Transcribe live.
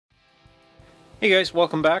Hey guys,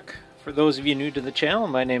 welcome back. For those of you new to the channel,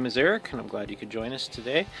 my name is Eric and I'm glad you could join us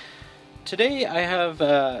today. Today I have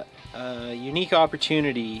a unique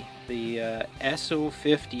opportunity. The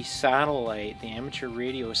SO-50 satellite, the amateur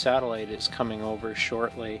radio satellite, is coming over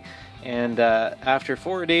shortly, and after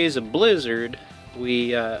 4 days of blizzard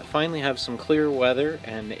we finally have some clear weather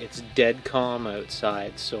and it's dead calm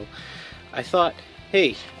outside. So I thought,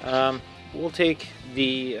 hey, we'll take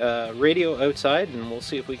the radio outside and we'll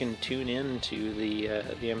see if we can tune in to the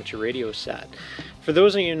amateur radio sat. For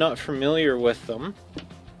those of you not familiar with them,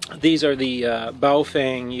 these are the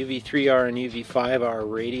Baofeng UV-3R and UV-5R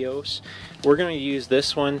radios. We're going to use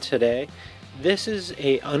this one today. This is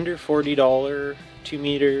a under $40 2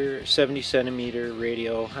 meter 70 centimeter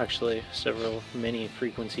radio, actually many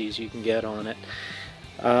frequencies you can get on it.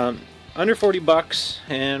 Under 40 bucks,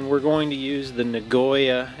 and we're going to use the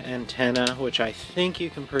Nagoya antenna, which I think you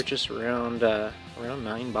can purchase around around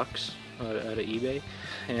 $9 out of eBay.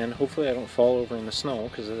 And hopefully I don't fall over in the snow,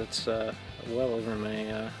 because it's well over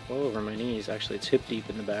my knees. Actually, it's hip deep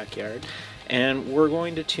in the backyard. And we're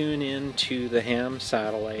going to tune in to the ham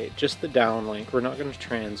satellite, just the downlink. We're not going to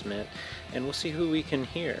transmit, and we'll see who we can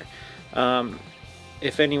hear.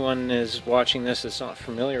 If anyone is watching this that's not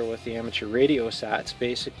familiar with the amateur radio sats,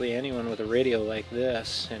 basically anyone with a radio like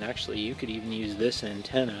this, and actually you could even use this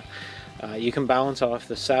antenna, you can bounce off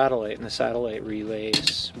the satellite and the satellite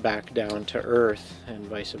relays back down to Earth and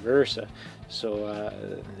vice versa. So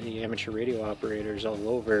the amateur radio operators all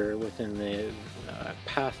over within the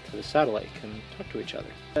path to the satellite can talk to each other.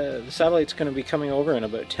 The satellite's going to be coming over in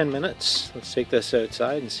about 10 minutes. Let's take this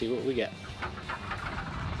outside and see what we get.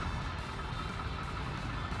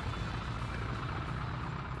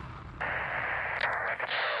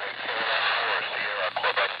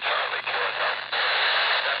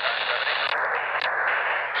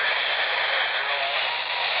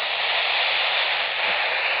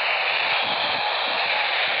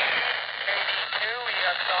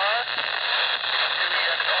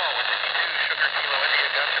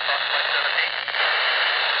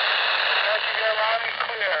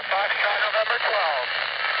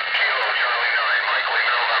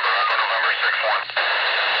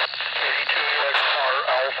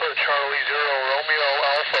 Charlie 0 Romeo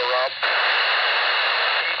Alpha Rob.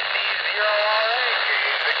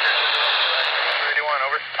 KC9MLN Illinois,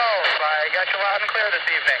 over. Oh, I got you loud and clear this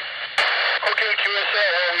evening. Okay, QSL,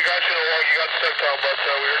 well, we got you the log, you got the step down, but we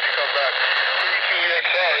heard you come back.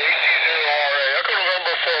 32XR, AC0RA, Echo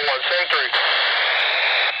November 4173.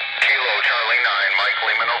 Kilo Charlie 9, Mike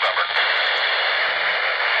Lima November.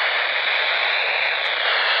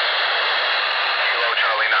 Kilo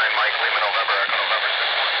Charlie 9, Mike Lima November, Echo November 61.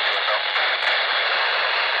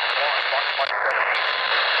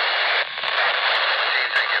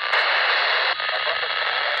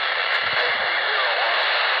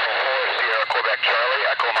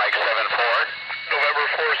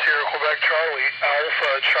 Charlie,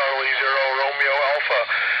 Alpha, Charlie 0, Romeo Alpha,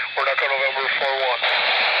 we're not going November 41.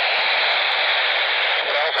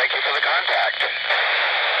 Well, thank you for the contact.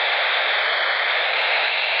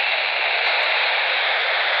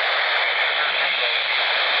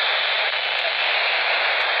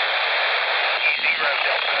 Easy Rev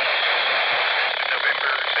Delta,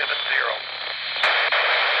 November 70.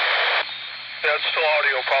 Yeah, it's still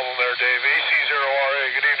audio problem there, Dave.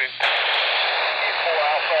 AC0RA, good evening.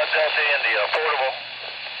 Alpha Delta India, portable.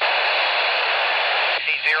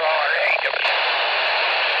 C0RA,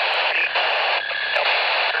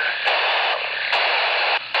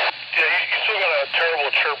 yeah, you still got a terrible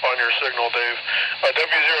chirp on your signal, Dave.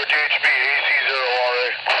 W0DHB, AC0RA.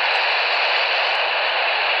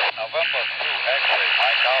 November 2, X-ray,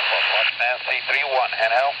 Mike Alpha, Watch Nancy 31,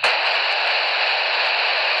 handheld.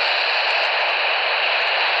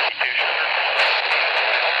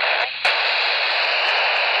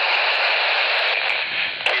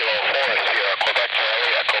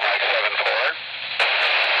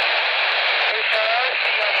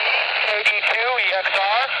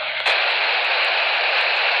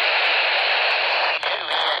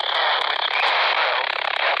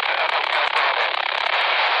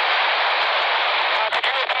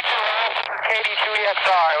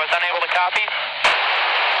 I was unable to copy.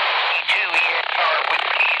 E2EXR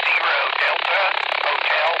Whiskey 0 Delta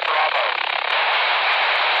Hotel Bravo.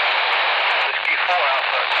 Whiskey 4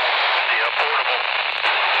 Alpha India portable.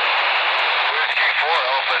 Whiskey 4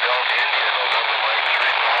 Alpha Delta India November Mike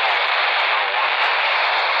 3 Bravo 01.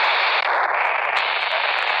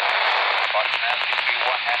 Fox Nancy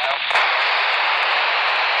 31 handheld.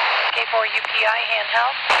 K4 UPI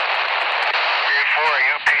handheld. K4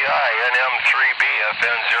 UPI NM3B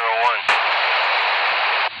FN01.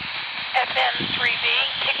 N3V,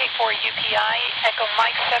 ticket for UPI, Echo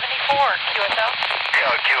Mike 74, QSL.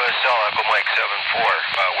 Yeah, QSL, Echo Mike 74.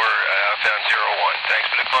 We're FM 01. Thanks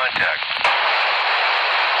for the contact.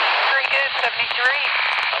 Very good, 73.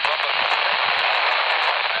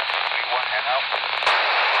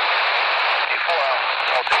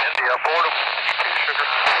 Delta India Portable. Sugar.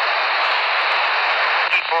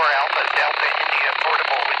 4 Alpha Delta India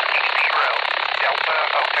Portable Whiskey 0 Delta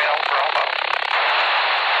Hotel Bravo.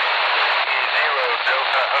 0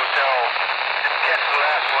 Delta Hotel. Didn't catch the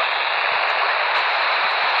last one.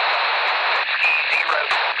 Whiskey 0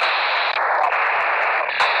 Delta.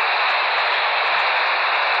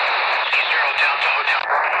 Whiskey 0 Delta Hotel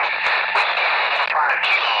Bravo. Whiskey 5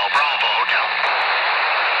 Kilo Bravo Hotel.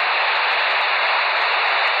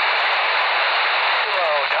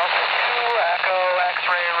 Delta 2 Echo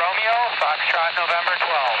X-Ray Romeo Foxtrot November 12.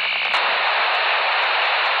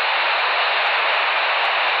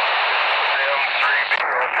 M3B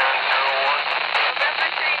FM 01. November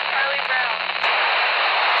 3, Charlie Brown.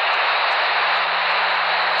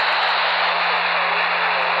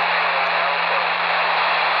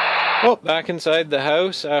 Well, back inside the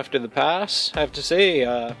house after the pass, I have to say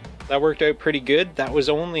that worked out pretty good. That was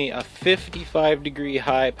only a 55-degree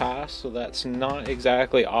high pass, so that's not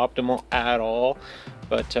exactly optimal at all.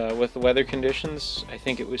 But with the weather conditions, I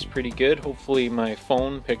think it was pretty good. Hopefully my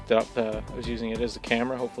phone picked up, I was using it as a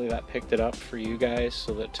camera, hopefully that picked it up for you guys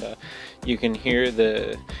so that you can hear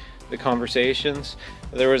the conversations.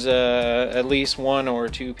 There was at least 1 or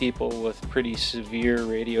 2 people with pretty severe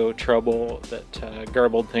radio trouble that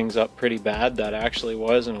garbled things up pretty bad. That actually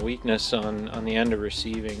wasn't a weakness on the end of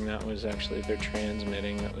receiving. That was actually their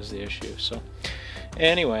transmitting that was the issue. So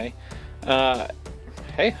anyway,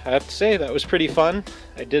 hey, I have to say that was pretty fun.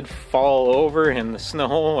 I did fall over in the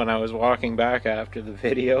snow when I was walking back after the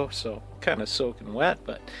video, so kind of soaking wet,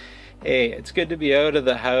 but hey, it's good to be out of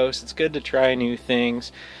the house. It's good to try new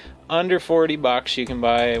things. Under $40 you can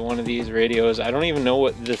buy one of these radios. I don't even know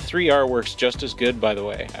what the 3R works just as good, by the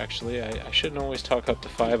way. Actually, I shouldn't always talk up to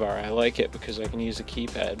 5R. I like it because I can use a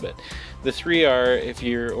keypad, but the 3R, if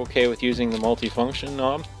you're okay with using the multifunction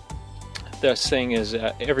knob, this thing is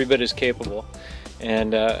every bit as capable.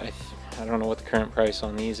 And I don't know what the current price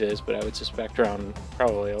on these is, but I would suspect around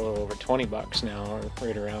probably a little over $20 now, or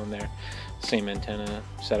right around there. Same antenna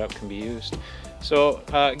setup can be used. So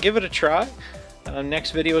give it a try.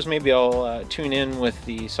 Next videos, maybe I'll tune in with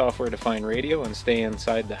the software-defined radio and stay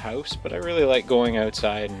inside the house, but I really like going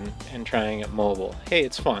outside and trying it mobile. Hey,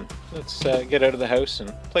 it's fun. Let's get out of the house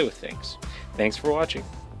and play with things. Thanks for watching.